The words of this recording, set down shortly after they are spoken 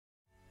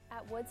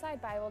At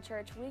Woodside Bible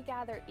Church, we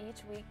gather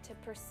each week to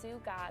pursue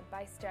God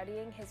by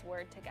studying His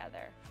Word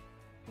together.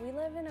 We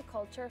live in a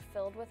culture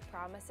filled with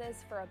promises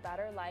for a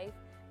better life,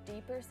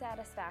 deeper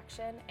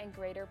satisfaction, and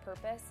greater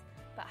purpose,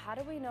 but how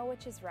do we know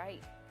which is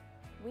right?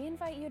 We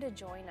invite you to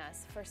join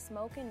us for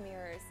Smoke and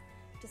Mirrors,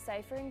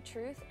 deciphering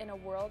truth in a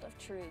world of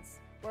truths,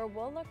 where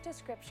we'll look to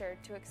Scripture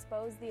to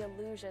expose the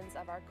illusions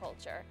of our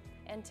culture,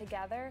 and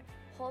together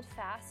hold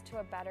fast to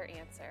a better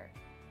answer,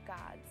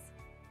 God's.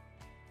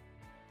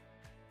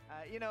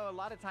 A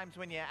lot of times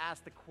when you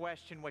ask the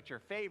question, what's your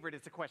favorite,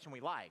 it's a question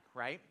we like,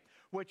 right?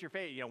 What's your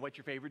favorite? What's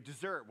your favorite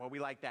dessert? Well, we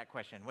like that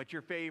question. What's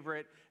your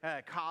favorite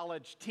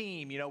college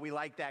team? We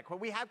like that.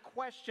 We have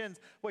questions,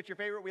 what's your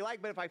favorite, we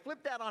like. But if I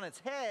flip that on its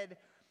head,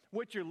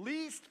 what's your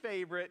least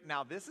favorite?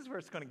 Now, this is where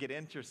it's going to get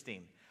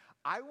interesting.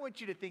 I want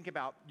you to think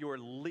about your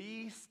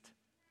least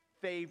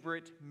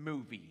favorite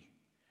movie.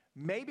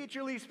 Maybe it's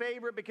your least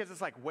favorite because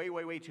it's like way,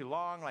 way, way too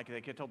long. Like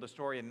they could tell the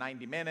story in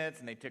 90 minutes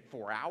and they took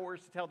 4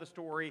 hours to tell the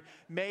story.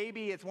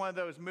 Maybe it's one of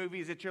those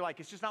movies that you're like,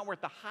 it's just not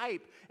worth the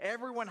hype.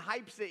 Everyone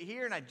hypes it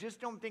here and I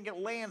just don't think it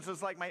lands. So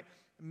it's like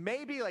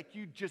maybe like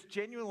you just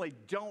genuinely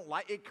don't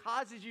like it.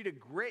 Causes you to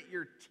grit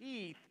your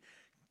teeth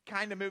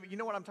kind of movie. You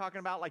know what I'm talking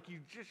about? Like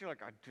you're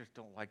like, I just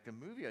don't like the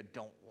movie. I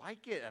don't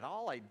like it at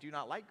all. I do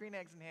not like green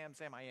eggs and ham,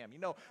 Sam I am.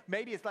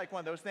 Maybe it's like one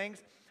of those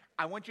things.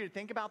 I want you to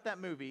think about that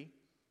movie.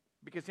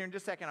 Because here in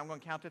just a second, I'm going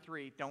to count to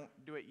 3. Don't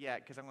do it yet,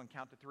 because I'm going to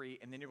count to 3.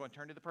 And then you're going to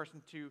turn to the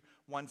person to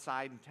one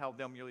side and tell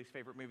them your least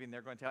favorite movie, and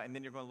they're going to tell. And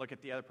then you're going to look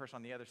at the other person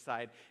on the other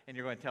side, and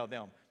you're going to tell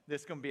them.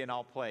 This is going to be an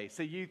all play.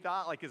 So you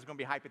thought like it was going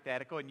to be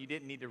hypothetical, and you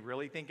didn't need to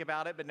really think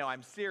about it. But no,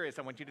 I'm serious.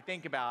 I want you to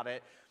think about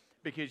it,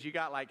 because you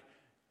got like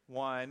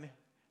 1,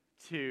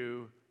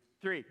 2,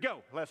 3.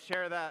 Go. Let's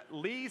share that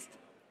least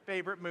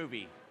favorite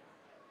movie.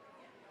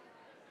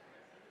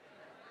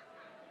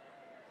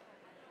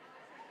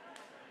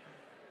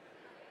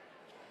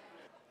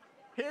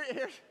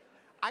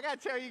 I got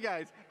to tell you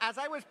guys, as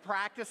I was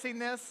practicing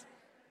this,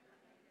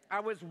 I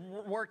was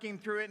working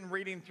through it and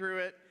reading through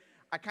it.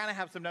 I kind of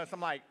have some notes.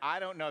 I'm like, I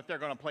don't know if they're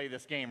going to play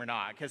this game or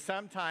not. Because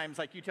sometimes,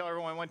 like, you tell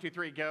everyone 1, 2,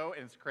 3, go,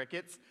 and it's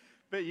crickets.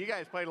 But you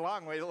guys played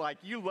along with it. Like,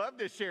 you love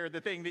to share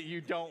the thing that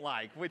you don't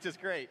like, which is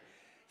great.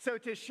 So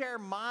to share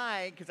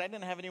mine, because I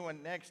didn't have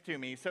anyone next to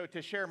me, so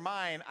to share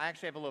mine, I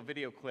actually have a little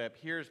video clip.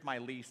 Here's my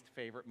least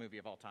favorite movie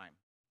of all time.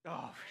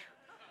 Oh,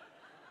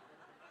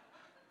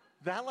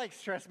 that like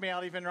stressed me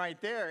out even right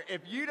there.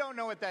 If you don't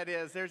know what that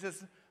is, there's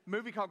this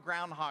movie called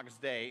Groundhog's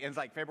Day. And it's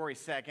like February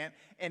 2nd.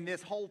 And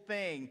this whole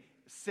thing,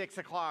 6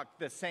 o'clock,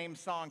 the same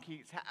song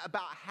keeps,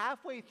 about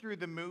halfway through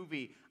the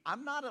movie,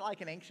 I'm not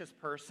like an anxious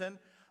person.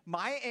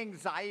 My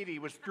anxiety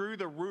was through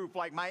the roof.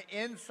 Like my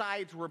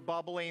insides were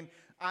bubbling.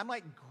 I'm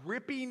like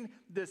gripping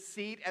the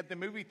seat at the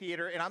movie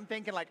theater and I'm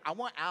thinking like, I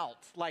want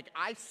out. Like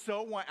I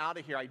so want out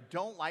of here. I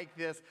don't like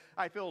this.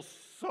 I feel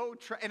so,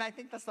 and I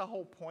think that's the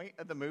whole point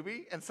of the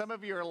movie. And some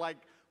of you are like,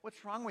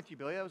 what's wrong with you,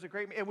 Billy? That was a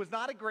great movie. It was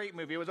not a great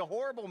movie. It was a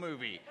horrible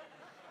movie.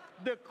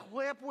 The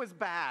clip was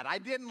bad. I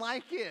didn't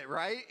like it,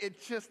 right?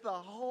 It's just the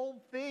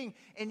whole thing.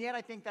 And yet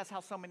I think that's how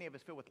so many of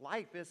us feel with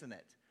life, isn't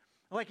it?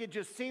 Like it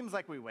just seems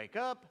like we wake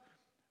up,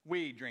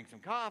 we drink some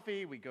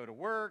coffee, we go to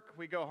work,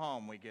 we go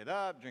home, we get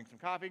up, drink some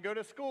coffee, go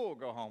to school,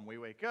 go home, we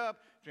wake up,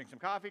 drink some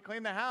coffee,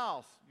 clean the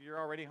house, you're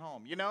already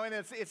home. And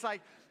it's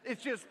like,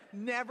 it's just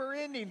never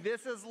ending.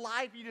 This is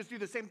life. You just do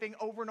the same thing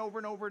over and over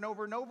and over and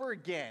over and over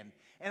again.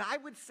 And I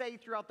would say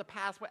throughout the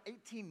past,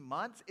 18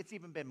 months, it's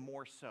even been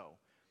more so.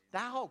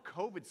 That whole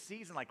COVID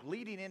season, like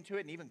leading into it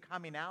and even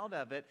coming out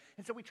of it.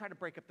 And so we try to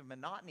break up the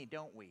monotony,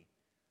 don't we?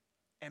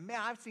 And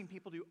man, I've seen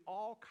people do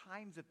all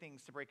kinds of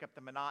things to break up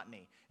the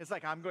monotony. It's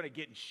like, I'm going to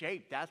get in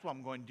shape. That's what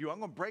I'm going to do. I'm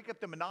going to break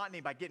up the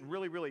monotony by getting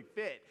really, really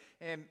fit.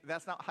 And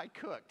that's not, I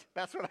cooked.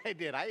 That's what I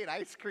did. I ate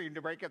ice cream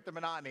to break up the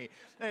monotony.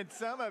 And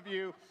some of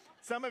you,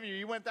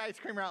 you went the ice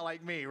cream route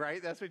like me,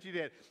 right? That's what you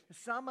did.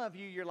 Some of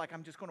you, you're like,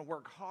 I'm just going to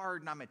work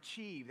hard and I'm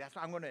achieve. That's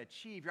what I'm going to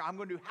achieve. I'm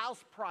going to do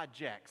house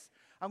projects.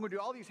 I'm going to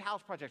do all these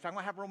house projects. I'm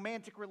going to have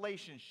romantic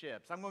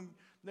relationships.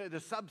 The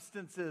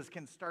substances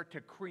can start to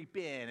creep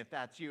in if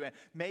that's you. And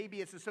maybe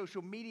it's the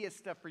social media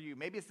stuff for you.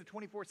 Maybe it's the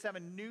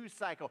 24/7 news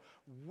cycle.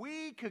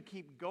 We could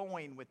keep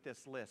going with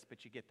this list,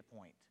 but you get the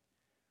point.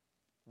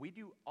 We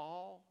do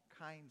all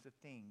kinds of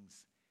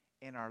things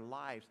in our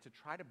lives to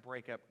try to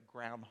break up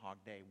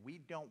Groundhog Day. We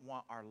don't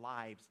want our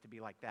lives to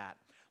be like that.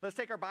 Let's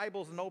take our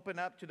Bibles and open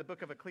up to the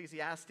book of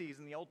Ecclesiastes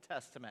in the Old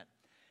Testament.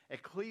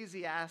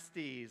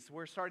 Ecclesiastes,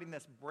 we're starting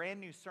this brand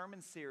new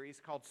sermon series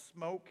called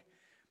Smoke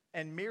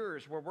and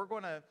Mirrors, where we're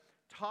going to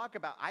talk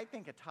about, I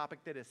think, a topic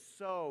that is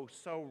so,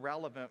 so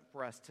relevant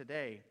for us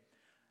today.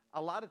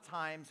 A lot of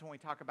times when we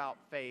talk about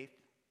faith,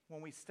 when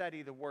we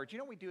study the Word,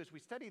 what we do is we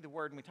study the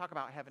Word and we talk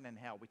about heaven and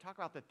hell. We talk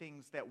about the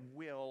things that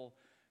will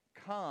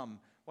come.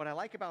 What I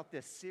like about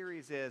this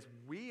series is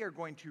we are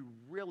going to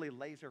really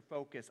laser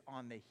focus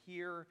on the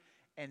here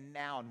and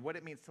now and what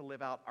it means to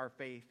live out our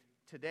faith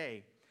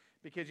today.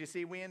 Because you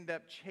see, we end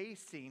up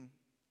chasing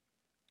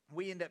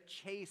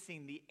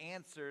the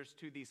answers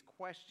to these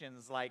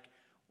questions like,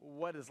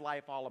 what is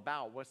life all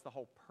about? What's the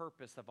whole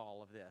purpose of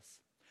all of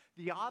this?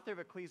 The author of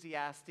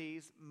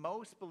Ecclesiastes,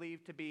 most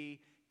believed to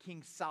be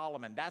King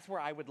Solomon. That's where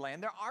I would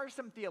land. There are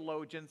some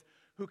theologians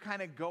who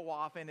kind of go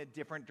off in a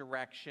different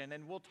direction,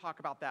 and we'll talk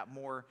about that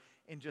more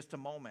in just a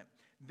moment.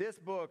 This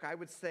book, I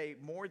would say,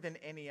 more than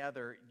any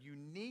other,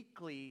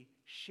 uniquely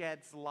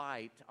sheds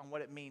light on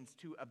what it means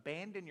to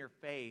abandon your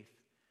faith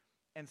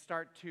and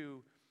start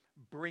to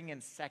bring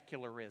in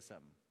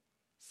secularism.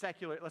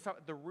 Let's talk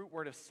about the root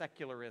word of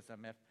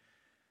secularism. If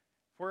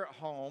we're at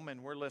home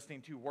and we're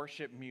listening to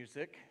worship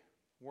music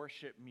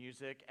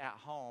at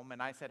home,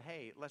 and I said,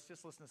 hey, let's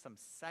just listen to some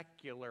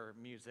secular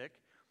music.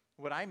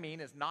 What I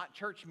mean is not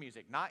church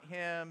music, not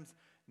hymns,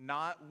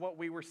 not what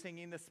we were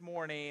singing this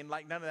morning,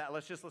 like none of that.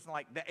 Let's just listen to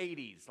like the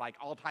 80s, like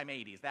all-time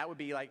 80s. That would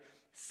be like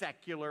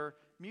secular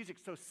music.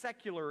 So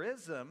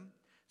secularism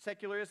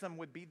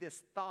would be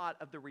this thought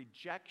of the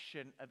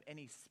rejection of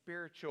any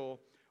spiritual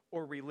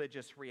or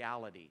religious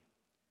reality.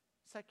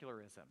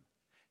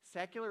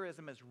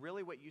 Secularism is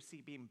really what you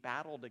see being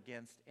battled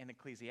against in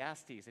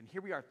Ecclesiastes. And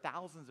here we are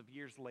thousands of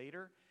years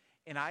later,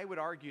 and I would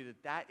argue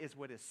that that is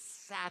what is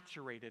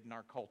saturated in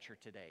our culture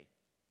today.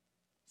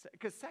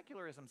 Because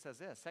secularism says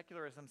this.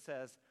 Secularism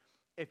says,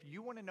 if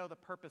you want to know the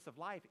purpose of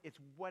life, it's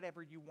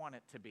whatever you want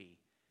it to be.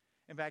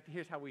 In fact,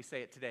 here's how we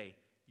say it today.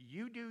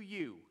 You do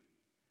you.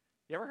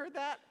 You ever heard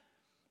that?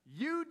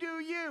 You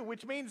do you,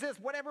 which means this,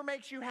 whatever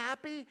makes you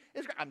happy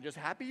is great. I'm just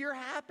happy you're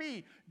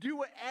happy. Do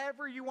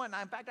whatever you want.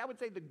 Now, in fact, I would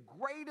say the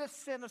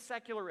greatest sin of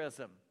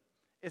secularism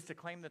is to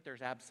claim that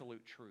there's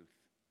absolute truth.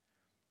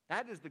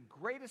 That is the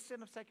greatest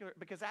sin of secularism,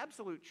 because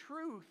absolute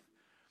truth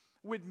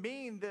would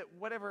mean that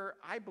whatever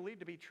I believe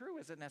to be true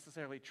isn't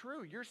necessarily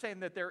true. You're saying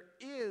that there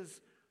is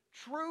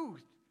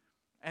truth.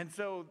 And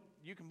so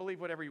you can believe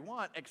whatever you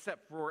want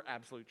except for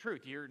absolute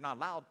truth. You're not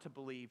allowed to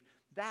believe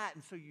that.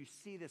 And so you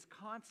see this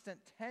constant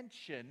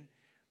tension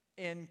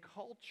in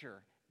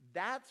culture.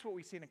 That's what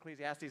we see in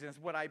Ecclesiastes, and it's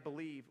what I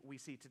believe we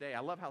see today.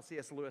 I love how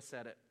C.S. Lewis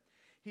said it.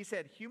 He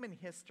said, human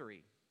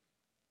history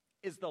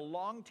is the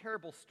long,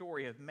 terrible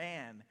story of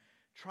man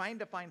trying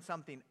to find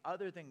something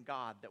other than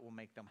God that will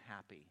make them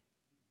happy.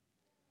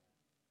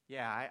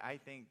 Yeah, I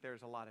think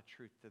there's a lot of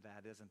truth to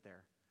that, isn't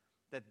there?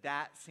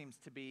 That seems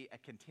to be a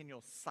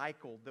continual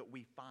cycle that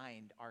we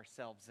find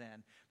ourselves in.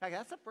 In fact,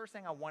 that's the first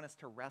thing I want us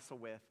to wrestle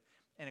with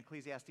in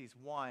Ecclesiastes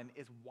 1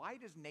 is, why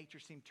does nature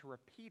seem to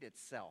repeat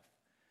itself?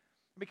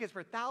 Because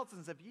for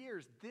thousands of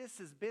years, this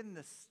has been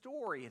the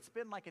story. It's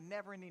been like a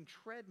never-ending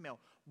treadmill.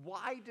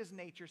 Why does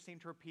nature seem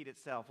to repeat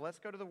itself? Let's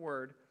go to the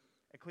word,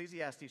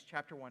 Ecclesiastes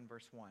chapter 1,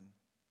 verse 1. It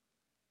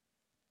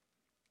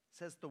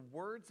says, the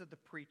words of the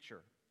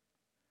preacher,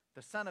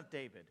 the son of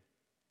David,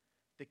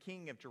 the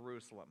king of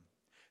Jerusalem.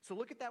 So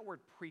look at that word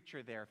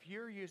preacher there. If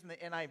you're using the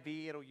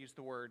NIV, it'll use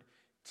the word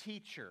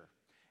teacher.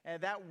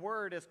 And that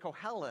word is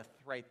koheleth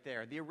right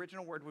there. The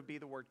original word would be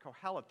the word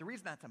koheleth. The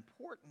reason that's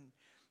important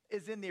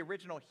is in the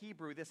original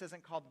Hebrew, this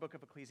isn't called the book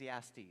of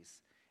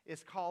Ecclesiastes.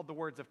 It's called the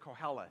words of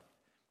koheleth.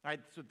 All right,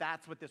 so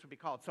that's what this would be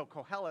called. So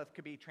koheleth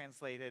could be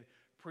translated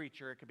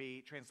preacher. It could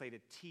be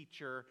translated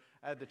teacher.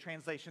 The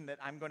translation that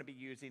I'm going to be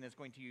using is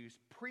going to use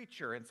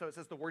preacher. And so it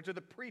says the words of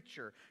the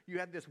preacher. You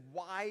have this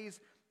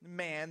wise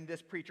man,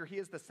 this preacher. He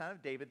is the son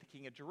of David, the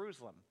king of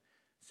Jerusalem.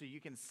 So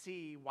you can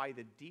see why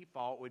the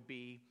default would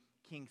be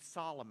King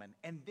Solomon.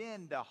 And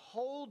then the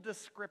whole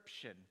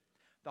description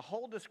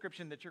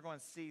that you're going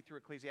to see through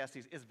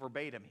Ecclesiastes is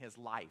verbatim his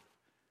life.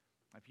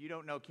 If you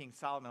don't know King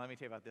Solomon, let me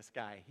tell you about this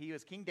guy. He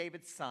was King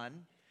David's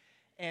son.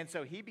 And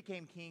so he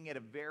became king at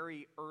a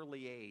very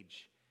early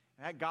age.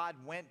 And God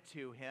went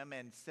to him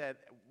and said,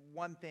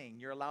 one thing,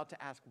 you're allowed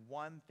to ask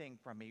one thing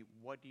from me.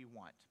 What do you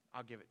want?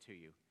 I'll give it to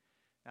you.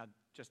 Now,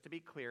 just to be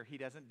clear, he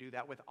doesn't do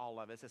that with all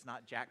of us. It's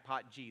not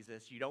jackpot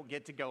Jesus. You don't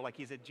get to go like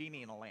he's a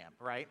genie in a lamp,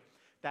 right?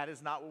 That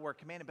is not what we're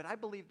commanded. But I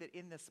believe that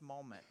in this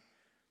moment,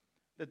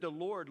 that the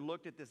Lord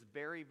looked at this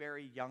very,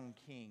 very young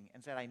king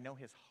and said, I know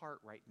his heart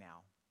right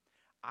now.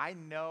 I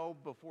know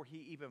before he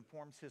even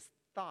forms his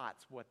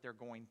thoughts what they're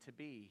going to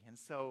be. And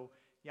so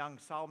young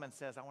Solomon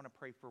says, I want to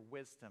pray for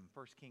wisdom.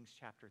 1 Kings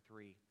chapter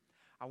 3.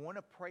 I want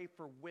to pray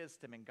for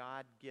wisdom, and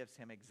God gives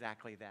him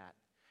exactly that.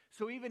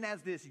 So even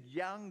as this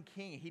young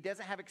king, he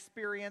doesn't have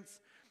experience.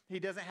 He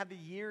doesn't have the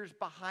years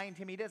behind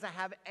him. He doesn't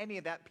have any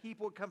of that.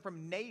 People would come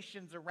from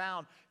nations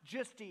around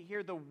just to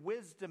hear the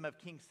wisdom of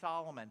King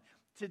Solomon.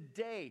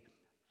 Today,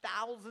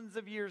 thousands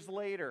of years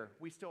later,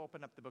 we still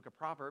open up the book of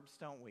Proverbs,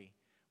 don't we?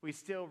 We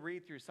still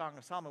read through Song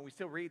of Solomon. We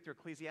still read through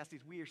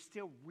Ecclesiastes. We are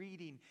still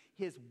reading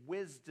his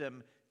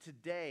wisdom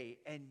today.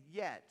 And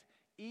yet,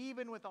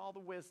 even with all the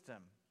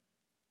wisdom,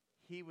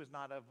 he was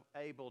not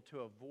able to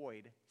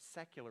avoid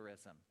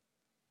secularism.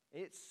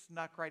 It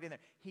snuck right in there.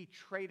 He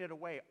traded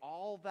away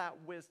all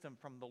that wisdom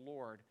from the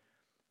Lord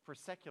for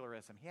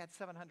secularism. He had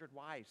 700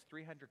 wives,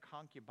 300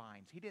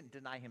 concubines. He didn't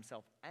deny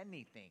himself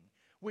anything,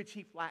 which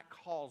he flat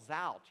calls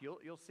out.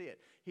 You'll see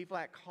it. He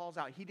flat calls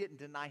out. He didn't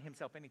deny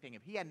himself anything.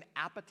 If he had an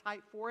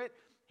appetite for it,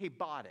 he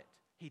bought it.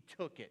 He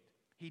took it.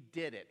 He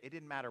did it. It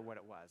didn't matter what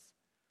it was.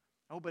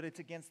 Oh, but it's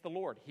against the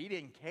Lord. He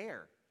didn't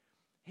care.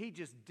 He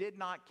just did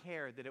not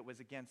care that it was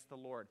against the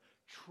Lord,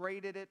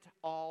 traded it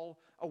all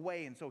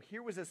away. And so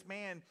here was this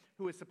man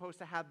who was supposed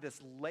to have this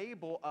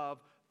label of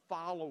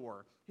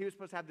follower. He was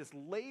supposed to have this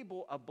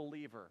label of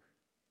believer.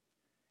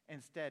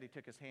 Instead, he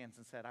took his hands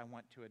and said, I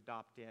want to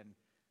adopt in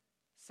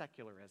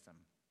secularism.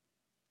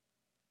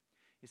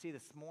 You see,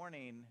 this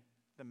morning,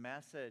 the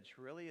message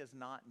really is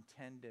not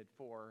intended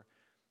for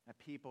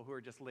people who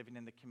are just living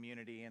in the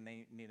community and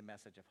they need a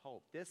message of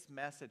hope. This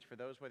message, for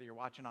those, whether you're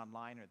watching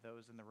online or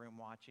those in the room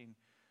watching,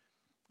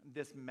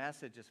 this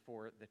message is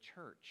for the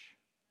church.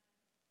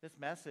 This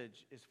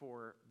message is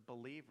for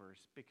believers,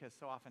 because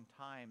so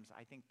oftentimes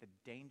I think the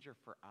danger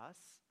for us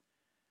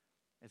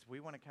is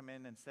we want to come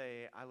in and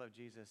say, I love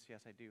Jesus,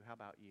 yes I do, how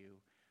about you?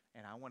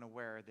 And I want to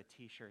wear the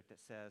t-shirt that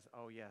says,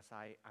 oh yes,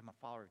 I'm a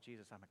follower of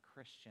Jesus, I'm a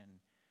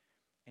Christian,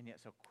 and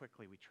yet so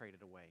quickly we trade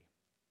it away.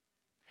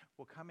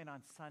 We'll come in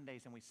on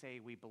Sundays and we say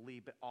we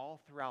believe, but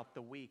all throughout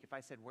the week, if I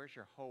said, where's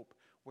your hope?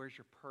 Where's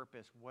your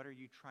purpose? What are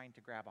you trying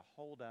to grab a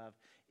hold of?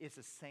 It's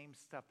the same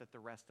stuff that the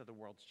rest of the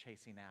world's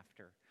chasing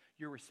after.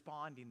 You're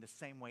responding the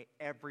same way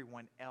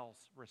everyone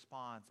else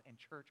responds. And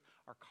church,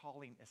 our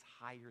calling is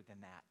higher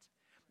than that.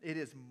 It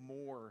is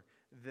more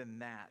than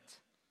that.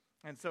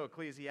 And so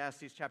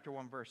Ecclesiastes chapter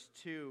 1, verse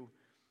 2,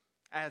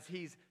 as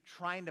he's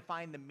trying to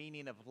find the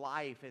meaning of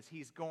life, as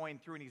he's going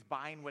through and he's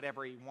buying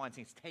whatever he wants,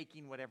 he's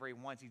taking whatever he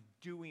wants, he's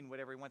doing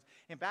whatever he wants.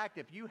 In fact,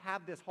 if you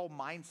have this whole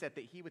mindset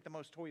that he with the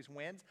most toys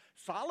wins,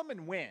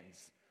 Solomon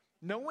wins.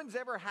 No one's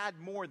ever had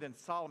more than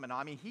Solomon.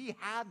 I mean, he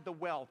had the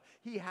wealth,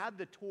 he had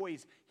the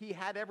toys, he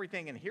had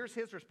everything. And here's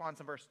his response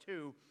in verse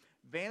 2,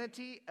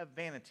 vanity of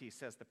vanities,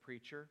 says the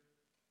preacher.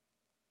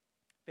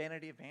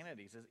 Vanity of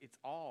vanities, it's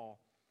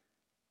all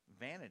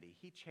vanity.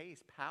 He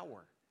chased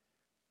power.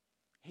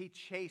 He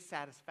chased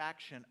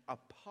satisfaction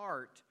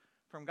apart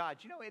from God.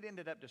 You know, it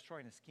ended up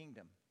destroying his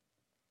kingdom.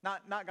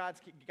 Not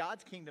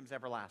God's kingdom's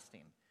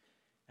everlasting.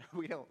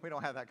 We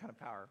don't have that kind of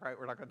power, right?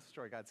 We're not going to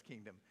destroy God's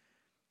kingdom.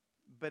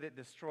 But it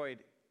destroyed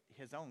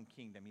his own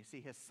kingdom. You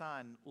see, his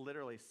son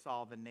literally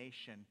saw the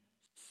nation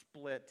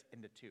split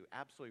into two,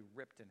 absolutely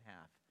ripped in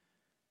half.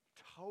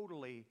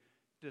 Totally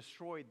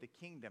destroyed the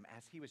kingdom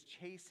as he was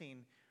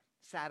chasing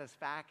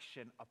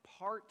satisfaction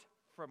apart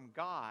from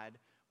God.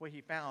 What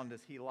he found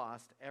is he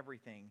lost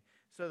everything.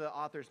 So the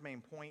author's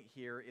main point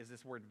here is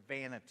this word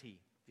vanity.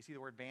 You see the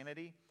word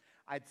vanity?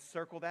 I'd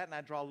circle that and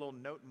I'd draw a little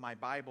note in my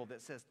Bible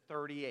that says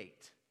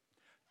 38.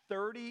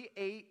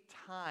 38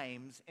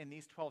 times in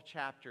these 12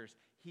 chapters,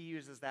 he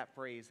uses that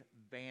phrase,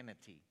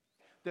 vanity.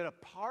 That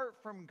apart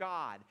from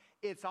God,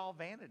 it's all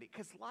vanity.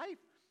 Because life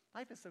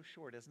is so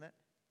short, isn't it?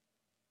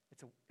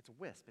 It's a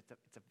wisp. It's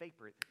a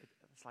vapor.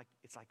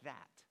 It's like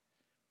that.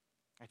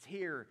 It's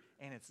here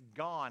and it's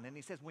gone. And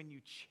he says when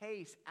you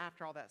chase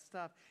after all that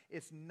stuff,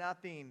 it's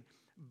nothing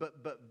but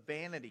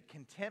vanity.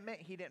 Contentment,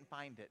 he didn't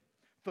find it.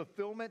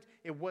 Fulfillment,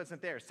 it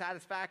wasn't there.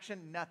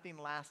 Satisfaction, nothing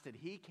lasted.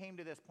 He came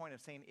to this point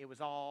of saying it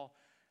was all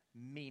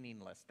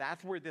meaningless.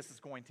 That's where this is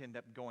going to end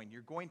up going.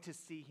 You're going to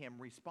see him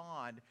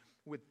respond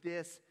with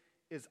this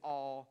is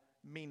all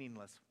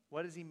meaningless.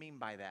 What does he mean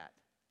by that?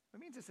 It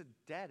means it's a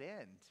dead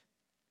end.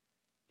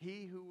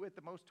 He who with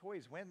the most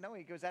toys wins. No,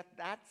 he goes,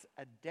 that's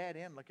a dead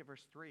end. Look at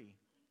verse 3.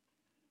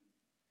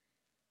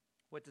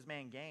 What does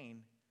man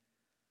gain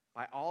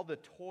by all the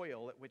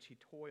toil at which he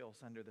toils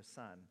under the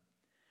sun?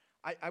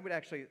 I would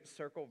actually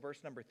circle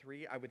verse number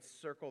 3. I would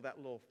circle that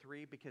little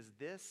 3 because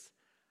this,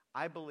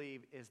 I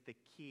believe, is the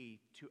key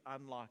to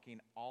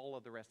unlocking all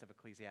of the rest of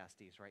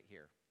Ecclesiastes right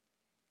here.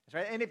 That's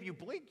right. And if you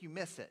blink, you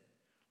miss it.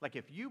 Like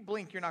if you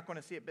blink, you're not going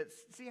to see it. But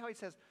see how he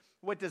says,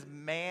 what does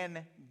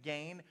man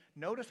gain?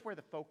 Notice where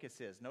the focus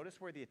is. Notice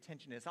where the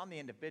attention is on the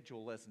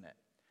individual, isn't it?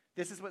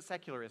 This is what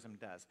secularism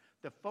does.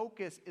 The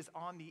focus is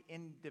on the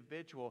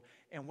individual.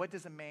 And what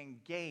does a man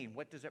gain?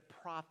 What does it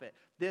profit?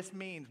 This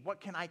means,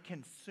 what can I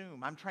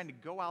consume? I'm trying to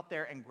go out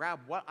there and grab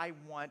what I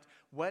want,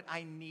 what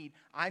I need.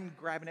 I'm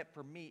grabbing it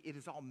for me. It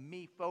is all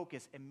me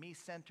focused and me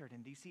centered.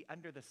 And do you see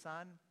under the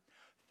sun?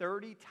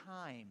 30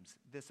 times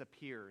this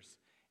appears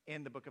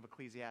in the book of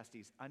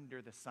Ecclesiastes,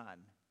 under the sun.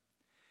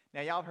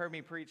 Now, y'all have heard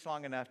me preach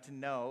long enough to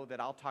know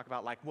that I'll talk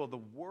about like, well, the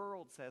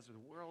world says, or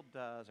the world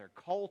does, or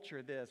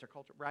culture this, or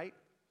culture, right?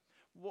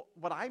 Well,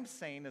 what I'm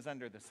saying is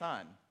under the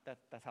sun.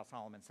 That's how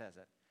Solomon says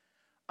it.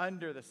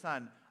 Under the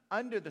sun.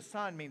 Under the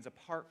sun means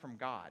apart from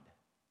God.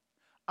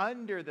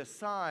 Under the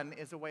sun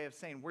is a way of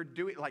saying we're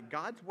doing, like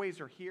God's ways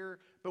are here,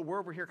 but we're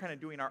over here kind of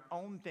doing our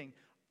own thing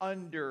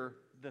under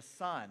the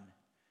sun.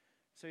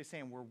 So he's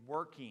saying we're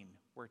working,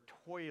 we're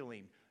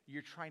toiling,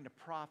 you're trying to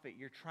profit,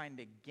 you're trying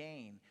to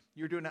gain.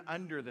 You're doing it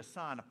under the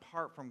sun,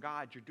 apart from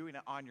God. You're doing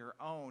it on your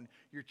own.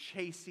 You're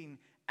chasing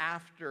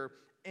after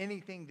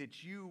anything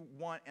that you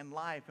want in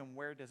life, and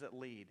where does it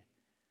lead?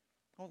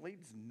 Well, it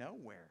leads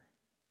nowhere.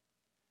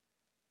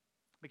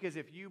 Because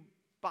if you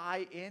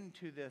buy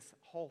into this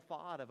whole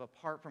thought of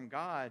apart from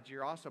God,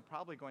 you're also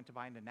probably going to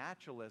buy into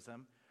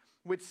naturalism,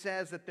 which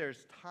says that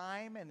there's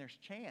time and there's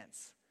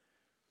chance.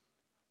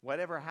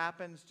 Whatever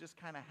happens just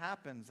kind of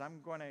happens.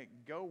 I'm going to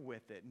go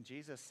with it. And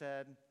Jesus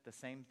said the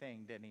same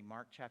thing, didn't he?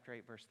 Mark chapter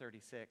 8, verse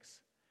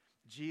 36.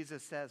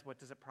 Jesus says, what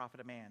does it profit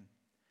a man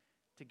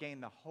to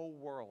gain the whole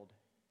world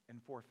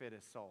and forfeit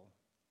his soul?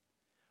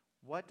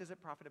 What does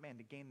it profit a man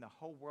to gain the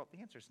whole world?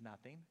 The answer is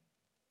nothing.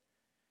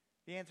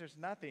 The answer is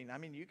nothing. I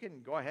mean, you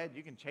can go ahead,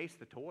 you can chase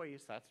the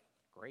toys. That's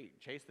great.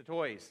 Chase the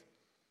toys.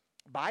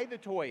 Buy the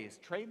toys,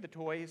 trade the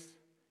toys,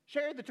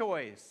 share the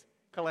toys,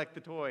 collect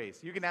the toys.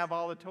 You can have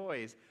all the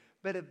toys.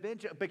 But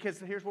eventually, because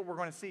here's what we're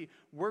going to see.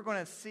 We're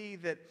going to see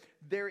that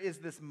there is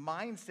this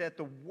mindset,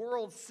 the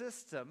world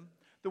system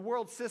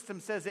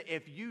says that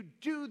if you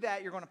do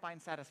that, you're going to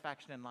find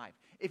satisfaction in life.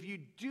 If you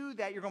do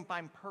that, you're going to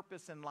find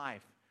purpose in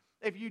life.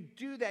 If you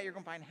do that, you're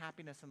going to find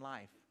happiness in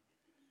life.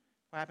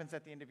 What happens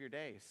at the end of your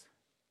days?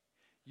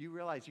 You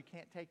realize you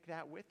can't take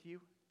that with you,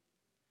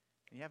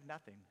 and you have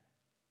nothing.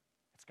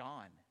 It's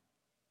gone.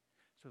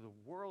 So the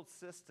world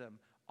system,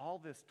 all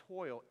this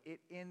toil, it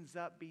ends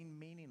up being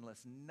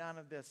meaningless. None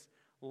of this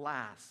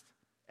lasts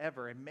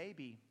ever. And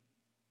maybe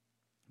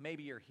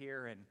you're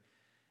here and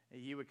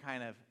you would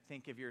kind of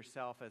think of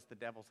yourself as the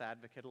devil's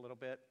advocate a little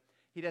bit.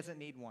 He doesn't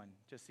need one,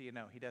 just so you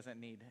know. He doesn't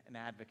need an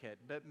advocate.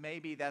 But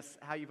maybe that's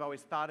how you've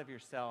always thought of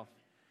yourself.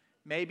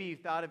 Maybe you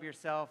thought of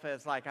yourself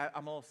as like, I'm a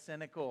little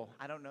cynical.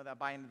 I don't know that I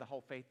buy into the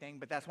whole faith thing,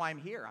 but that's why I'm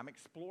here. I'm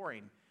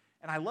exploring.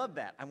 And I love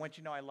that. I want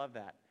you to know I love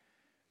that.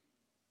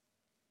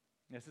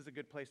 This is a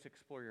good place to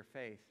explore your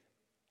faith.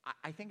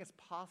 I think it's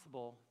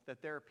possible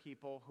that there are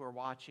people who are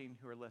watching,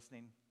 who are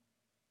listening,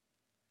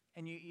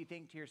 and you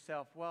think to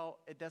yourself, well,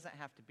 it doesn't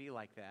have to be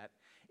like that.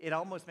 It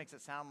almost makes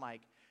it sound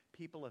like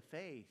people of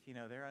faith,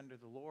 they're under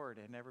the Lord,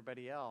 and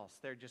everybody else,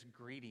 they're just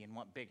greedy and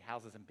want big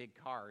houses and big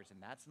cars,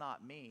 and that's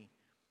not me.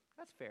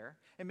 That's fair.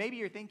 And maybe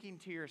you're thinking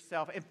to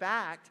yourself, in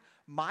fact,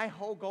 my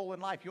whole goal in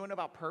life, you want to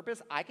know about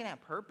purpose? I can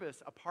have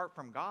purpose apart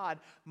from God.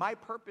 My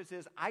purpose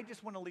is I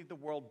just want to leave the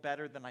world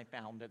better than I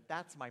found it.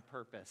 That's my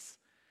purpose.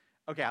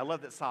 Okay, I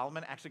love that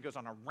Solomon actually goes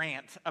on a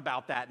rant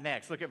about that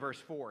next. Look at verse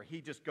 4.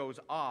 He just goes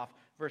off.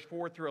 Verse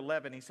 4 through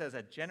 11, he says,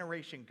 a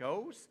generation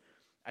goes,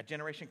 a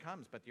generation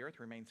comes, but the earth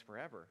remains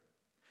forever.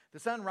 The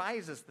sun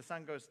rises, the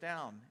sun goes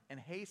down, and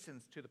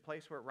hastens to the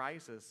place where it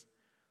rises.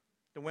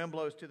 The wind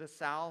blows to the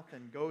south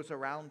and goes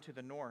around to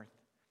the north.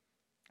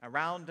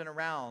 Around and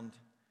around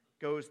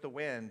goes the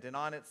wind, and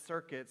on its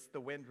circuits the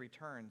wind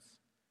returns.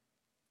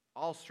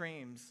 All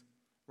streams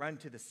run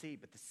to the sea,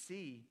 but the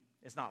sea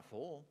is not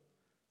full.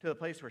 To the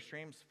place where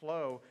streams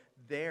flow,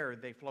 there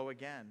they flow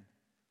again.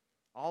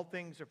 All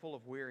things are full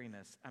of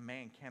weariness. A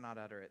man cannot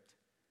utter it.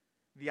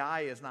 The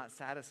eye is not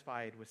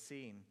satisfied with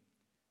seeing,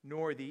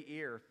 nor the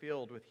ear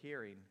filled with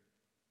hearing.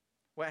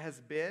 What has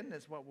been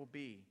is what will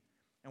be,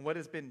 and what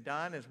has been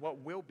done is what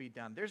will be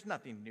done. There's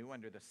nothing new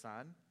under the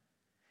sun.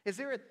 Is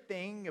there a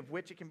thing of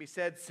which it can be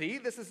said, see,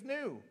 this is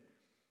new?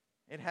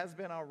 It has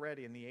been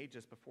already in the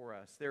ages before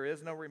us. There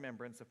is no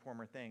remembrance of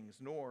former things,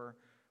 nor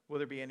will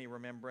there be any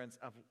remembrance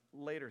of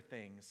later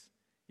things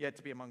yet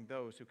to be among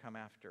those who come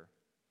after.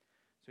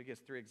 So he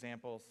gives 3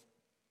 examples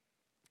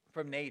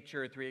from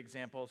nature, 3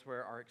 examples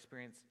where our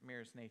experience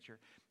mirrors nature.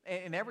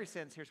 In every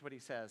sense, here's what he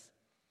says.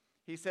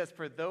 He says,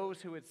 for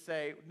those who would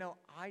say, no,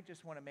 I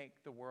just want to make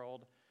the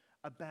world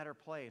a better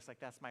place, like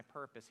that's my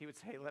purpose. He would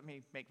say, let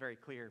me make very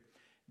clear,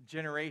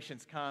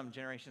 generations come,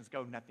 generations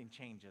go, nothing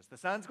changes. The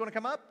sun's going to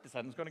come up, the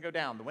sun's going to go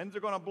down. The winds are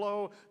going to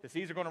blow, the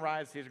seas are going to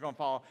rise, the seas are going to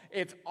fall.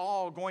 It's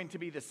all going to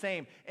be the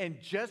same. And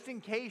just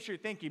in case you're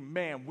thinking,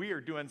 man, we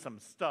are doing some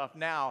stuff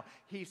now,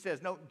 he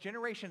says, no,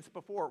 generations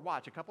before,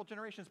 watch, a couple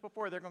generations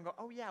before, they're going to go,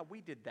 oh yeah, we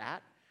did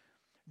that.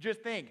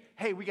 Just think,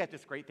 hey, we got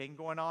this great thing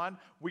going on.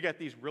 We got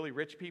these really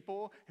rich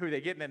people who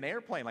they get in an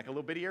airplane, like a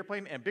little bitty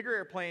airplane, and a bigger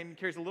airplane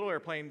carries a little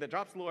airplane that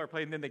drops a little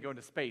airplane, and then they go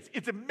into space.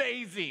 It's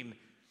amazing.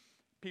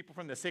 People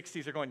from the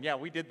 60s are going, yeah,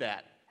 we did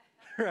that,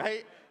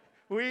 right?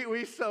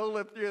 We so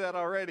lived through that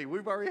already.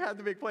 We've already had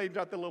the big plane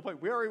drop the little plane.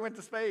 We already went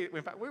to space.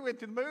 In fact, we went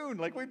to the moon.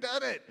 Like, we've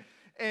done it.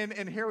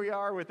 And here we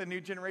are with a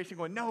new generation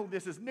going, no,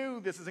 this is new.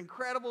 This is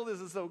incredible.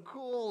 This is so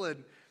cool.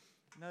 And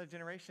another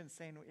generation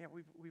saying, yeah,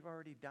 we've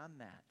already done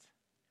that.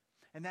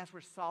 And that's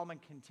where Solomon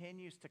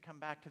continues to come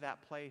back to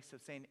that place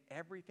of saying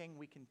everything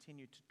we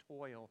continue to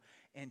toil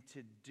and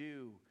to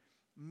do,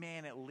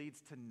 man, it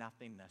leads to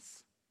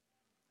nothingness.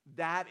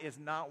 That is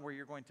not where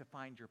you're going to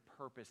find your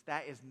purpose.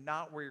 That is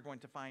not where you're going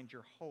to find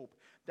your hope.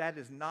 That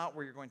is not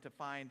where you're going to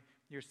find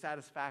your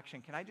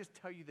satisfaction. Can I just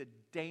tell you the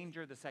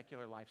danger of the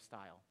secular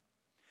lifestyle?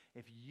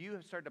 If you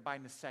have started to buy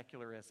into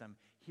secularism,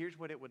 here's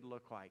what it would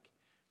look like.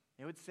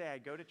 It would say, I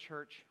go to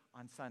church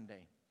on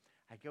Sunday.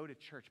 I go to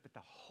church, but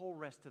the whole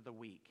rest of the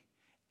week,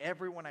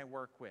 everyone I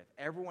work with,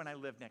 everyone I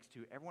live next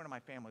to, everyone in my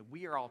family,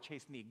 we are all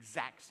chasing the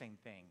exact same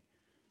thing.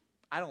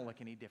 I don't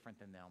look any different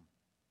than them.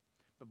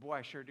 But boy,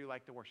 I sure do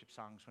like the worship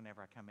songs whenever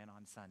I come in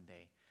on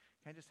Sunday.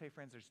 Can I just say,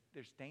 friends,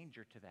 there's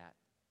danger to that.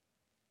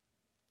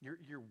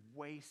 You're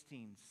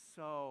wasting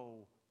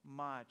so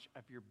much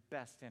of your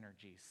best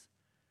energies.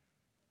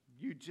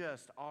 You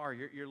just are.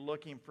 You're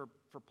looking for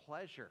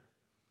pleasure.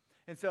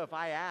 And so if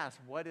I ask,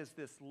 what does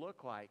this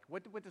look like?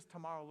 What does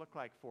tomorrow look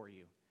like for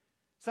you?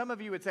 Some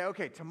of you would say,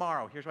 okay,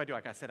 tomorrow, here's what I do.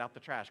 Like I set out the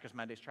trash because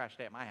Monday's trash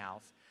day at my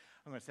house.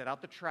 I'm going to set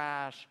out the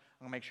trash.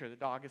 I'm going to make sure the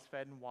dog is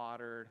fed and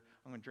watered.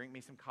 I'm going to drink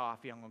me some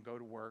coffee. I'm going to go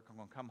to work. I'm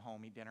going to come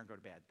home, eat dinner, go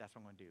to bed. That's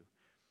what I'm going to do.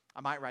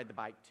 I might ride the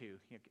bike too.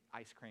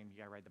 Ice cream, you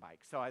got to ride the bike.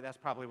 So that's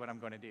probably what I'm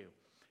going to do.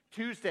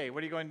 Tuesday,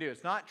 what are you going to do?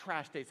 It's not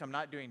trash day, so I'm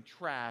not doing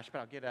trash, but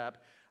I'll get up.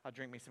 I'll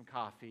drink me some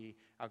coffee.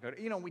 I'll go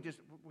to, we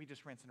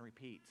just rinse and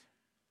repeat.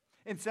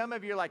 And some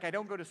of you are like, I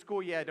don't go to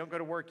school yet. I don't go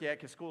to work yet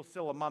because school's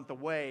still a month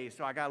away,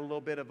 so I got a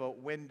little bit of a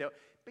window.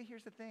 But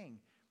here's the thing.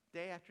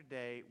 Day after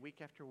day, week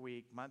after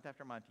week, month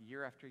after month,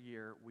 year after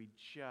year, we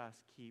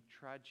just keep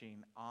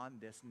trudging on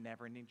this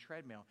never-ending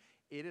treadmill.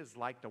 It is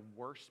like the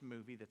worst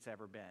movie that's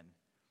ever been.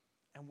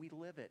 And we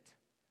live it.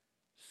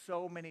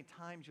 So many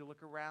times you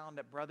look around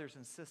at brothers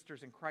and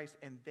sisters in Christ,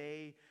 and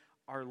they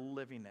are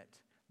living it.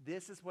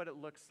 This is what it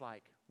looks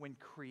like when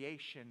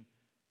creation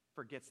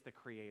forgets the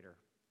Creator.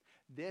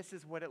 This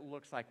is what it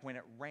looks like when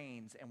it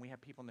rains and we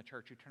have people in the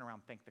church who turn around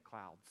and thank the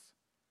clouds.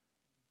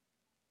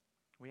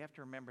 We have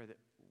to remember that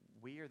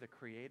we are the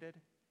created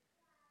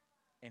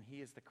and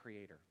He is the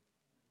Creator.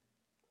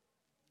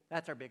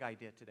 That's our big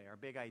idea today. Our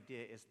big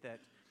idea is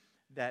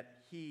that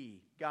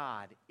He,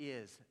 God,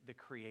 is the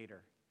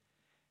Creator.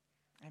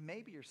 And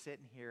maybe you're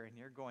sitting here and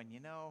you're going,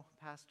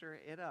 Pastor,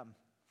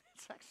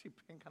 it's actually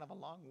been kind of a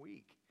long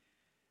week.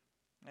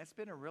 It's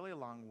been a really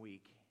long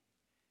week.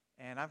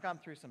 And I've gone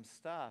through some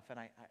stuff, and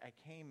I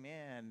came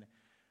in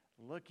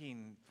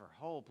looking for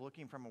hope,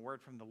 looking from a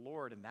word from the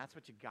Lord, and that's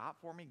what you got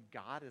for me?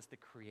 God is the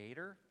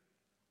Creator?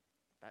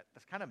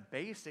 That's kind of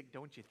basic,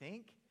 don't you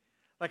think?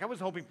 Like I was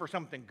hoping for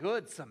something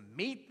good, some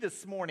meat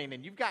this morning,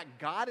 and you've got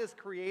God as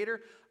Creator?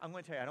 I'm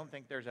going to tell you, I don't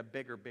think there's a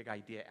big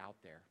idea out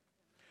there.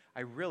 I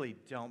really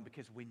don't,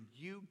 because when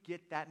you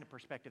get that into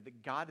perspective,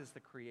 that God is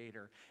the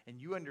Creator, and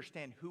you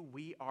understand who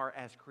we are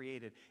as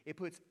created, it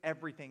puts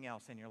everything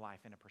else in your life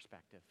into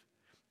perspective.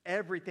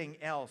 Everything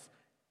else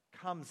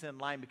comes in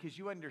line because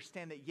you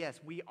understand that, yes,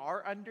 we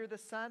are under the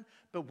sun,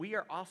 but we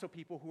are also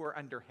people who are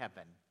under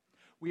heaven.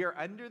 We are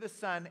under the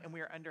sun and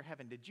we are under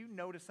heaven. Did you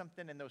notice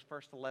something in those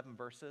first 11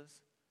 verses?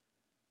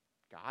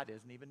 God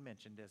isn't even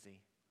mentioned, is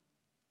He?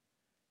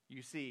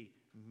 You see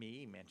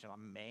me mentioned,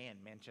 man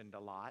mentioned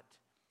a lot.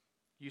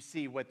 You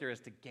see what there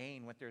is to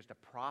gain, what there is to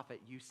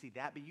profit. You see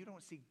that, but you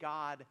don't see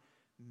God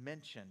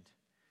mentioned.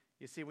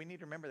 You see, we need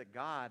to remember that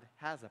God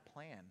has a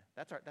plan.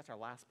 That's our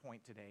last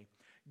point today.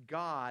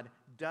 God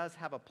does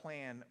have a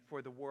plan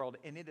for the world,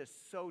 and it is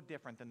so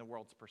different than the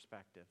world's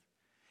perspective.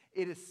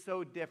 It is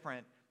so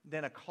different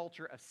than a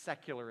culture of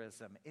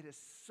secularism. It is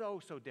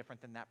so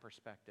different than that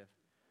perspective.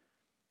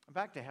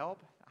 Back to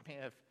help. I mean,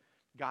 if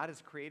God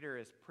as Creator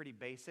is pretty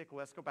basic,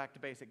 let's go back to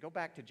basic. Go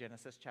back to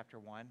Genesis chapter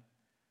 1.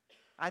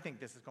 I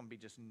think this is going to be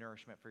just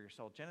nourishment for your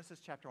soul.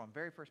 Genesis chapter 1,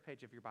 very first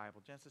page of your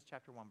Bible. Genesis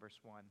chapter 1, verse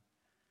 1.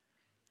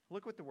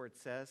 Look what the word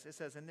says. It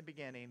says, in the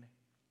beginning,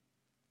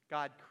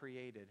 God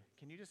created.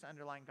 Can you just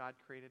underline God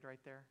created right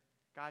there?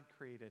 God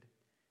created.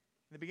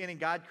 In the beginning,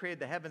 God created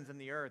the heavens and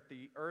the earth.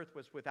 The earth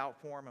was without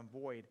form and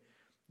void.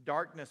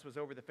 Darkness was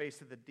over the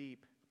face of the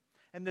deep.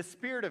 And the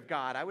Spirit of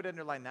God, I would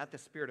underline that, the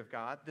Spirit of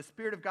God. The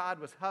Spirit of God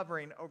was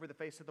hovering over the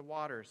face of the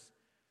waters.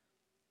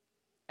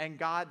 And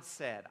God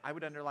said, I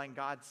would underline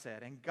God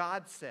said, and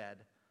God said,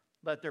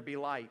 let there be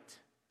light.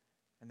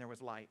 And there was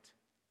light.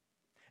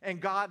 And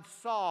God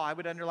saw, I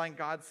would underline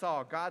God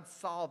saw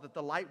that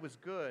the light was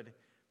good.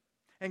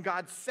 And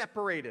God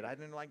separated,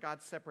 I'd underline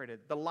God separated,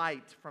 the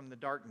light from the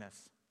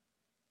darkness.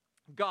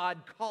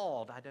 God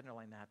called, I'd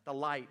underline that, the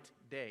light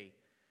day.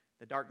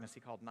 The darkness He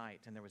called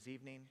night. And there was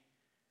evening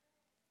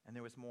and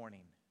there was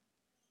morning,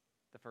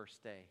 the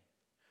first day.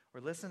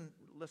 Or listen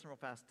real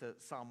fast to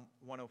Psalm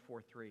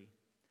 104:3.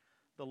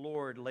 The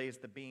Lord lays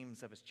the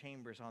beams of His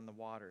chambers on the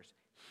waters.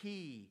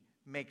 He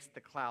makes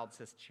the clouds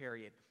His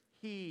chariot.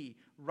 He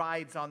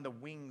rides on the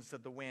wings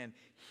of the wind.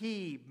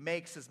 He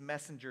makes His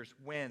messengers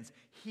winds.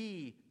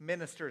 He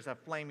ministers a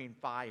flaming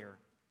fire.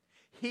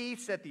 He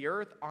set the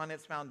earth on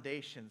its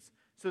foundations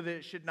so that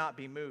it should not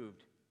be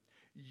moved.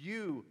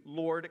 You,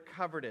 Lord,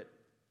 covered it.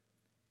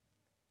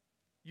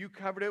 You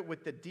covered it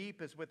with the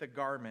deep as with a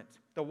garment.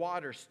 The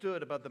water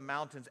stood above the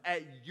mountains.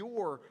 At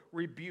your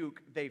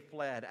rebuke they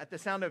fled. At the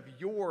sound of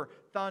your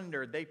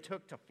thunder they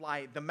took to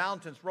flight. The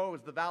mountains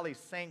rose, the valleys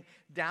sank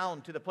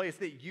down to the place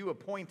that you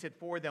appointed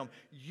for them.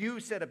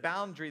 You set a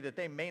boundary that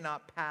they may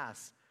not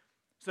pass,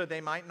 so they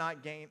might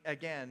not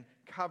again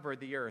cover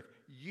the earth.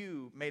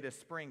 You made a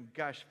spring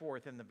gush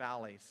forth in the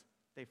valleys.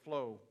 They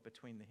flow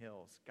between the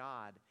hills.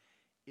 God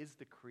is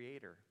the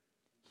Creator.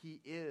 He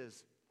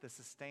is the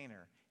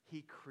sustainer.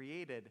 He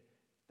created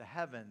the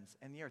heavens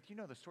and the earth. You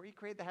know the story. He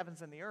created the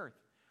heavens and the earth.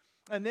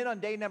 And then on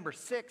day number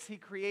 6, He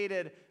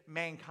created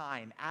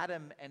mankind,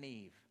 Adam and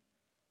Eve.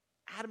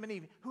 Adam and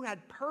Eve, who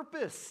had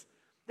purpose.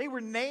 They were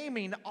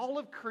naming all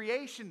of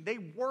creation. They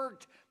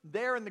worked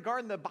there in the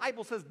garden. The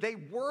Bible says they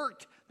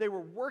worked. They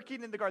were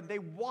working in the garden. They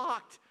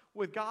walked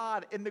with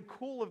God in the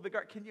cool of the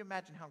garden. Can you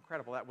imagine how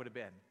incredible that would have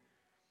been?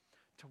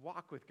 To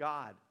walk with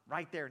God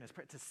right there in His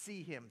presence, to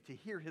see Him, to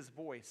hear His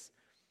voice,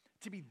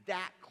 to be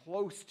that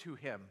close to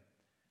Him,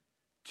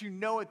 to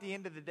know at the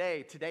end of the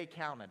day, today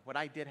counted. What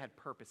I did had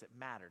purpose. It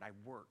mattered. I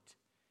worked.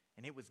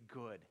 and it was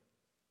good.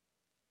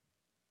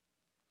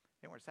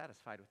 They weren't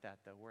satisfied with that,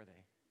 though, were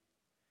they?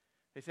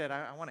 They said,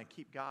 I want to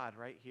keep God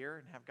right here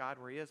and have God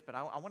where he is, but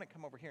I want to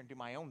come over here and do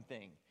my own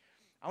thing.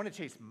 I want to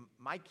chase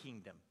my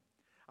kingdom.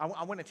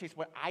 I want to chase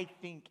what I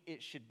think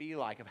it should be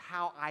like, of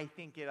how I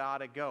think it ought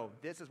to go.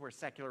 This is where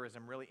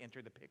secularism really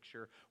entered the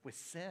picture with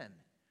sin.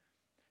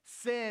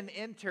 Sin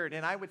entered,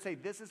 and I would say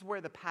this is where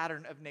the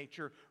pattern of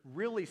nature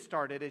really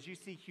started, as you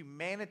see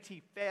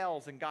humanity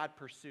fails and God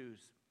pursues.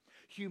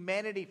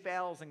 Humanity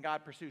fails and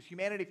God pursues.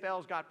 Humanity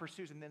fails, God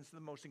pursues, and then it's the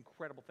most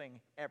incredible thing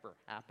ever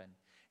happened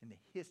in the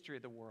history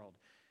of the world.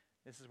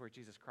 This is where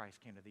Jesus Christ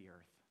came to the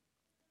earth.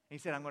 And he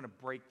said, I'm going to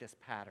break this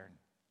pattern.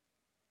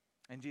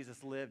 And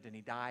Jesus lived and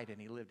he died and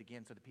he lived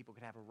again so that people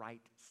could have a right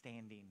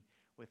standing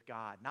with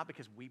God. Not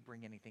because we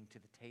bring anything to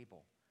the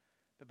table,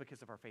 but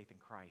because of our faith in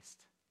Christ.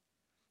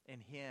 In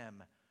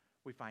him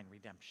we find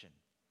redemption.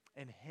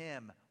 In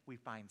him we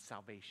find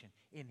salvation.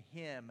 In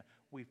him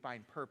we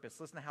find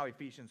purpose. Listen to how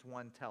Ephesians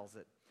 1 tells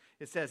it.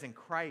 It says, in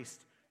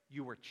Christ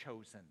you were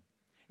chosen.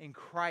 In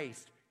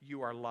Christ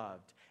you are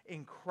loved.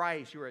 In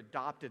Christ you are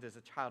adopted as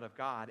a child of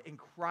God. In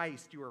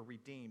Christ you are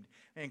redeemed.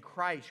 In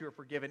Christ you are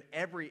forgiven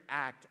every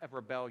act of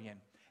rebellion,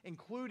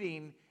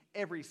 including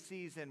every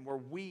season where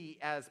we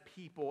as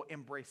people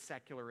embrace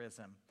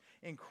secularism.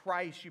 In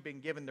Christ you've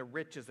been given the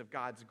riches of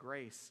God's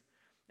grace.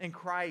 In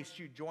Christ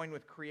you join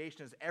with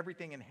creation as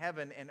everything in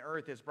heaven and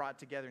earth is brought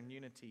together in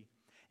unity.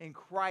 In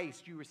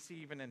Christ you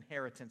receive an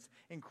inheritance.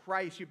 In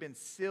Christ you've been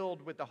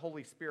sealed with the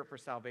Holy Spirit for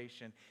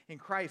salvation. In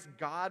Christ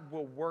God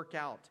will work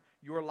out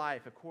your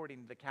life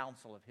according to the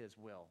counsel of his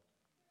will.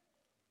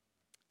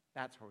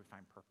 That's where we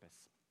find purpose.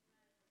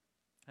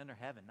 Under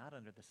heaven, not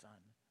under the sun.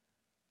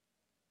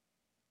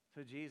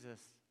 So Jesus,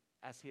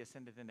 as he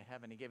ascended into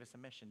heaven, he gave us a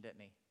mission, didn't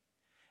he?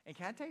 And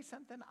can I tell you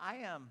something?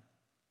 I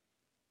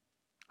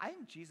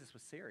think Jesus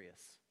was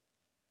serious.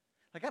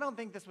 Like, I don't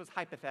think this was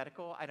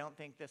hypothetical. I don't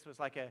think this was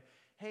like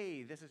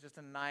hey, this is just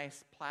a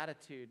nice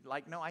platitude.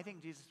 Like, no, I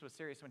think Jesus was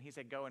serious when he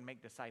said, go and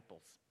make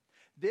disciples.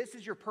 This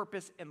is your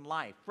purpose in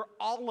life. For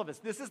all of us,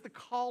 this is the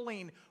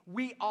calling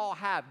we all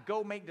have.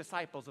 Go make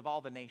disciples of all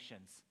the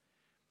nations.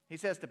 He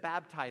says to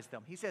baptize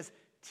them. He says,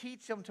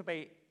 teach them to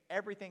obey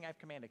everything I've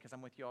commanded because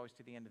I'm with you always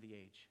to the end of the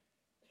age.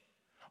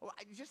 Well,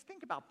 just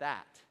think about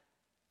that.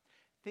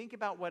 Think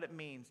about what it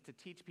means to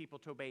teach people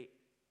to obey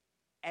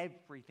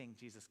everything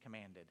Jesus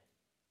commanded.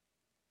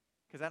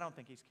 Because I don't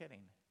think he's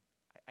kidding.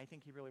 I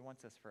think he really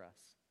wants this for us.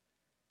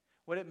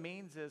 What it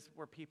means is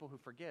we're people who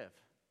forgive.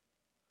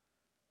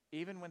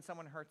 Even when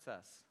someone hurts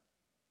us.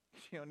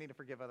 You don't need to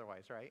forgive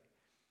otherwise, right?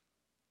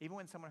 Even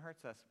when someone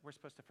hurts us, we're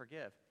supposed to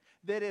forgive.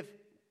 That if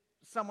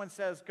someone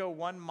says go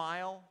 1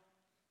 mile,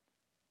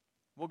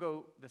 we'll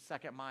go the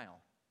second mile.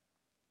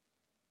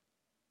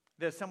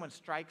 That if someone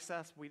strikes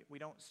us, we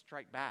don't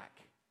strike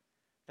back.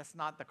 That's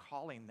not the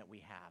calling that we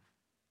have.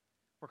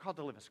 We're called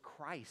to live as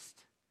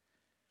Christ.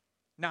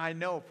 Now, I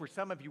know for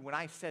some of you, when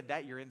I said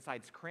that, your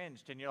insides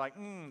cringed, and you're like,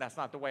 that's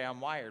not the way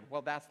I'm wired.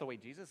 Well, that's the way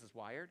Jesus is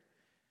wired.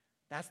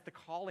 That's the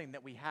calling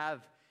that we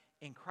have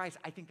in Christ.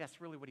 I think that's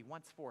really what he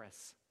wants for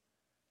us.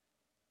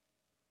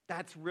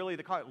 That's really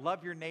the call.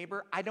 Love your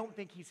neighbor. I don't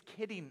think he's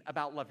kidding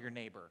about love your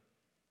neighbor.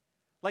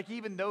 Like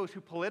even those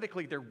who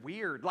politically, they're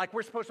weird. Like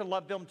we're supposed to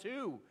love them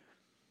too.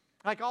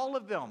 Like all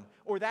of them.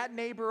 Or that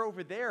neighbor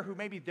over there who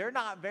maybe they're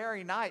not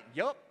very nice.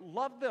 Yup,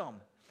 love them.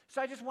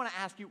 So I just want to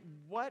ask you,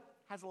 what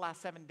has the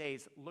last 7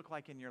 days looked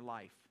like in your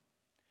life?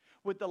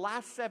 With the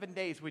last 7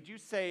 days, would you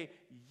say,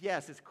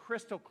 yes, it's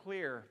crystal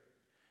clear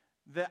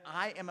that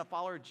I am a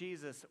follower of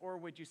Jesus, or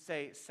would you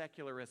say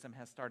secularism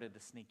has started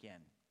to sneak in?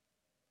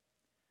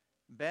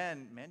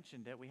 Ben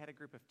mentioned it. We had a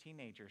group of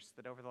teenagers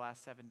that over the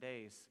last 7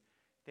 days,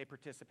 they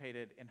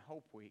participated in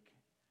Hope Week.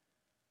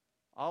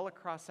 All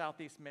across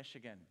Southeast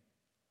Michigan,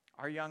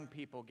 our young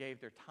people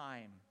gave their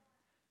time,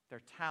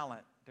 their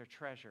talent, their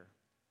treasure,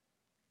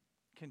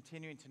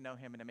 continuing to know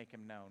him and to make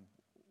him known.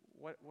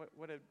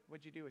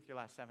 What'd you do with your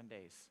last 7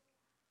 days?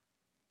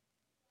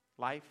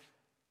 Life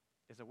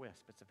is a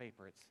wisp. It's a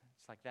vapor. It's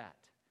like that.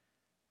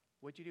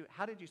 What'd you do?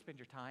 How did you spend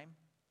your time?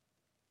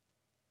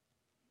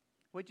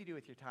 What'd you do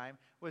with your time?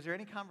 Was there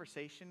any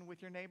conversation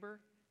with your neighbor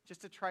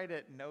just to try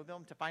to know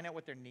them, to find out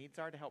what their needs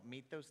are, to help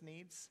meet those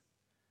needs?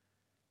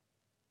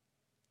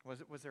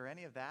 Was there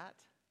any of that?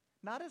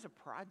 Not as a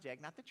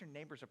project, not that your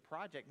neighbor's a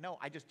project. No,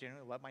 I just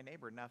genuinely love my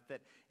neighbor enough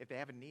that if they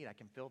have a need, I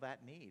can fill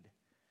that need.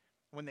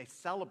 When they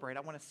celebrate,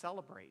 I want to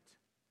celebrate.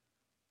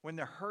 When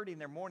they're hurting,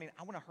 they're mourning,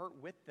 I want to hurt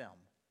with them.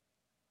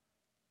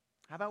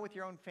 How about with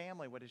your own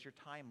family? What does your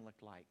time look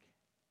like?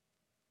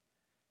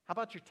 How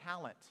about your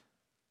talent?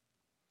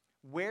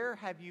 Where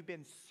have you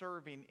been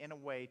serving in a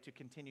way to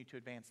continue to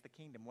advance the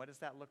kingdom? What does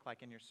that look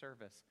like in your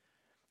service?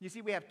 You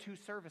see, we have 2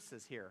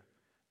 services here.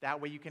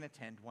 That way you can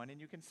attend one and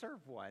you can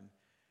serve one,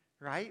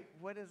 right?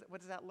 What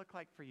does that look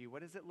like for you?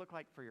 What does it look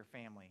like for your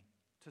family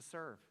to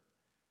serve?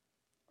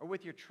 Or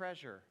with your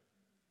treasure?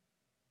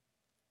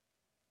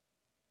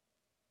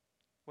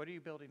 What are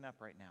you building up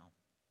right now?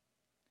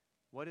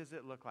 What does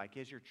it look like?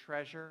 Is your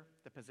treasure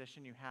the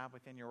position you have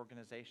within your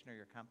organization or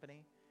your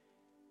company?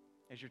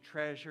 Is your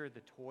treasure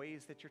the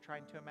toys that you're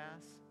trying to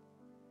amass?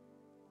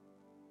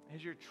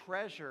 Is your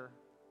treasure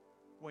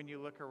when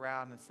you look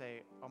around and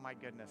say, oh my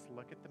goodness,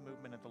 look at the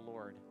movement of the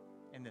Lord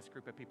in this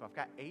group of people. I've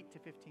got 8 to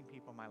 15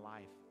 people in my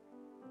life.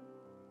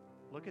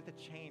 Look at the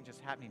change that's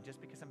happening just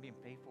because I'm being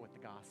faithful with the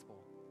gospel.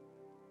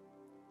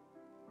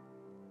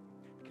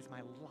 Because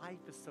my life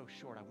is so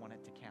short, I want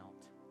it to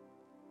count.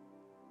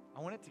 I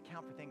want it to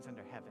count for things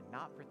under heaven,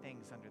 not for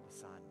things under the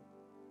sun.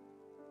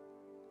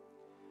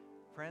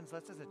 Friends,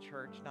 let's as a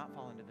church not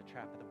fall into the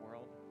trap of the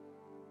world.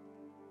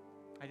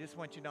 I just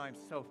want you to know I'm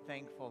so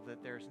thankful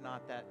that there's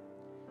not that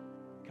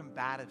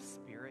combative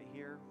spirit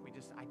here.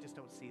 I just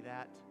don't see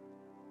that.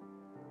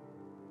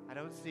 I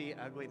don't see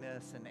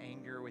ugliness and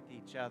anger with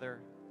each other.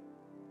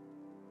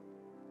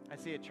 I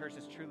see a church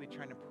that's truly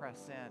trying to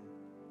press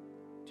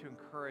in, to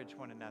encourage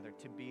one another,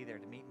 to be there,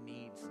 to meet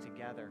needs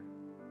together.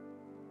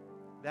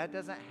 That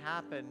doesn't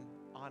happen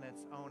on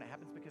its own. It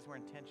happens because we're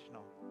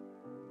intentional.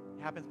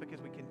 It happens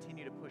because we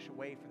continue to push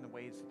away from the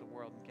ways of the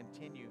world and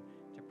continue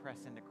to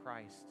press into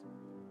Christ.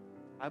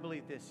 I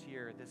believe this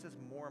year, this is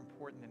more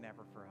important than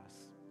ever for us.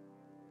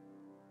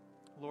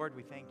 Lord,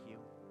 we thank you.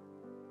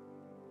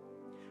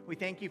 We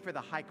thank you for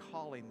the high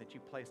calling that you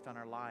placed on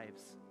our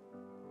lives.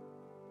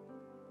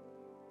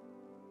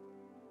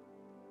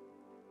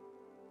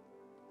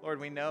 Lord,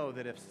 we know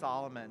that if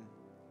Solomon,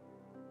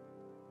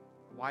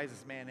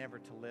 wisest man ever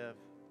to live,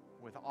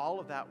 with all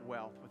of that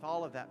wealth, with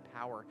all of that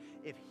power,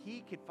 if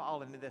he could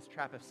fall into this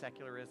trap of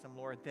secularism,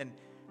 Lord, then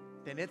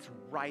it's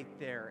right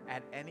there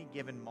at any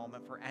given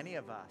moment for any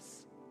of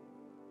us.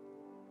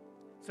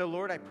 So,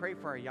 Lord, I pray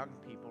for our young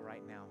people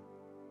right now.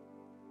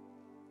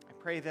 I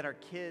pray that our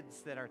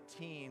kids, that our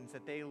teens,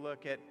 that they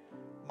look at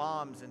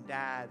moms and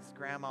dads,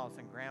 grandmas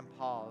and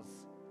grandpas,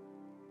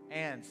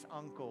 aunts,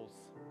 uncles,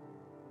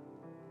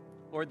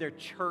 Lord, their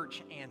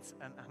church aunts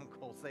and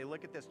uncles. They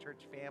look at this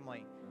church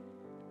family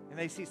and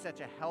they see such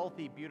a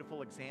healthy,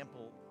 beautiful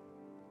example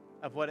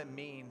of what it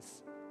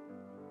means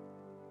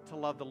to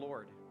love the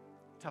Lord,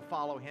 to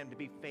follow him, to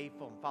be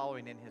faithful and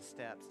following in his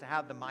steps, to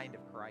have the mind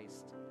of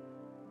Christ,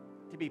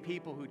 to be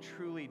people who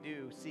truly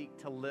do seek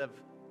to live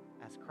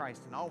as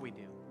Christ in all we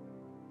do.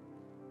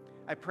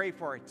 I pray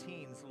for our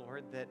teens,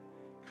 Lord, that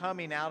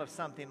coming out of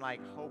something like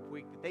Hope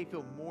Week, that they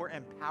feel more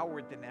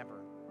empowered than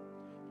ever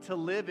to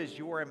live as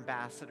your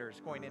ambassadors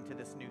going into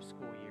this new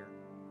school year.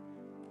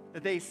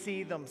 That they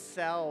see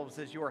themselves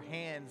as your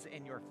hands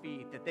and your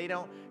feet, that they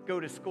don't go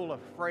to school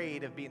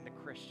afraid of being the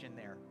Christian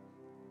there.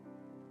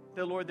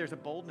 That, Lord, there's a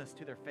boldness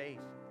to their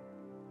faith.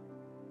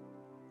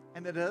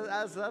 And that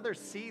as others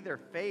see their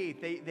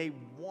faith, they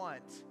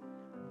want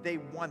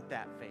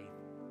that faith.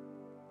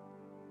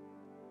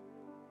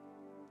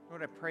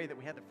 Lord, I pray that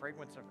we have the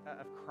fragrance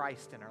of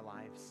Christ in our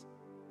lives.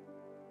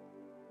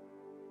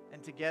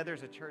 And together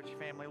as a church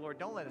family, Lord,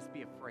 don't let us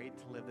be afraid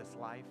to live this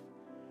life.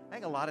 I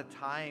think a lot of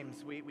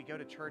times we go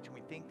to church and we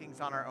think things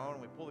on our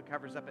own. We pull the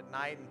covers up at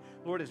night. And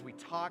Lord, as we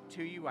talk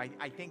to you,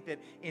 I think that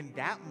in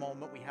that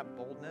moment we have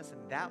boldness.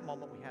 In that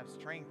moment we have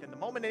strength. And the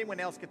moment anyone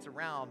else gets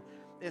around,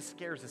 it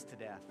scares us to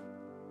death.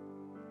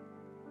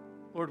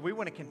 Lord, we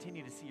want to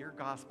continue to see your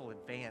gospel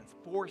advance,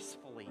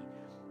 forcefully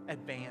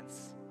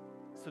advance.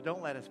 So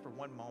don't let us for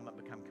one moment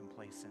become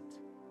complacent.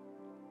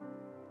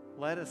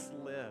 Let us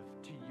live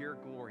to your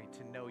glory,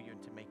 to know you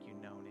and to make you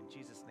known. In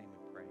Jesus' name we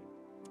pray.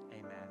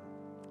 Amen.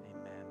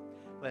 Amen.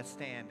 Let's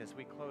stand as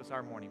we close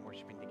our morning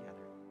worshiping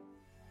together.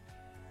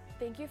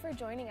 Thank you for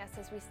joining us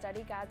as we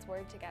study God's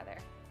Word together.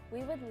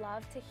 We would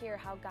love to hear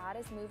how God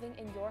is moving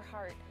in your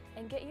heart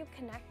and get you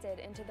connected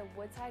into the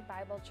Woodside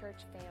Bible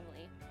Church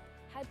family.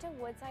 Head to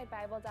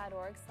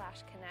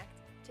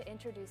woodsidebible.org/connect to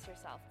introduce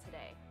yourself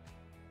today.